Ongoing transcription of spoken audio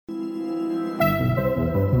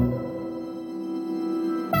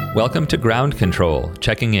Welcome to Ground Control,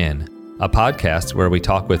 Checking In, a podcast where we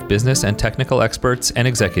talk with business and technical experts and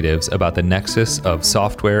executives about the nexus of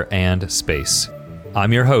software and space.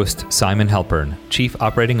 I'm your host, Simon Halpern, Chief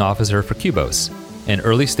Operating Officer for Qubos, an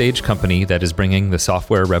early-stage company that is bringing the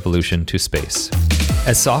software revolution to space.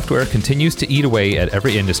 As software continues to eat away at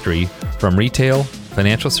every industry, from retail,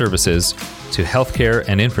 financial services, to healthcare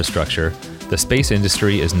and infrastructure, the space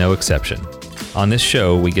industry is no exception. On this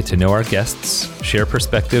show, we get to know our guests, share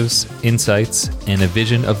perspectives, insights, and a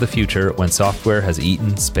vision of the future when software has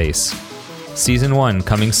eaten space. Season 1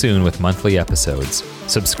 coming soon with monthly episodes.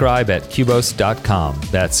 Subscribe at Qubos.com.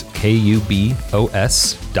 That's Qubos.com,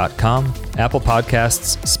 Apple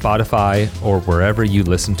Podcasts, Spotify, or wherever you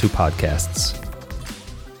listen to podcasts.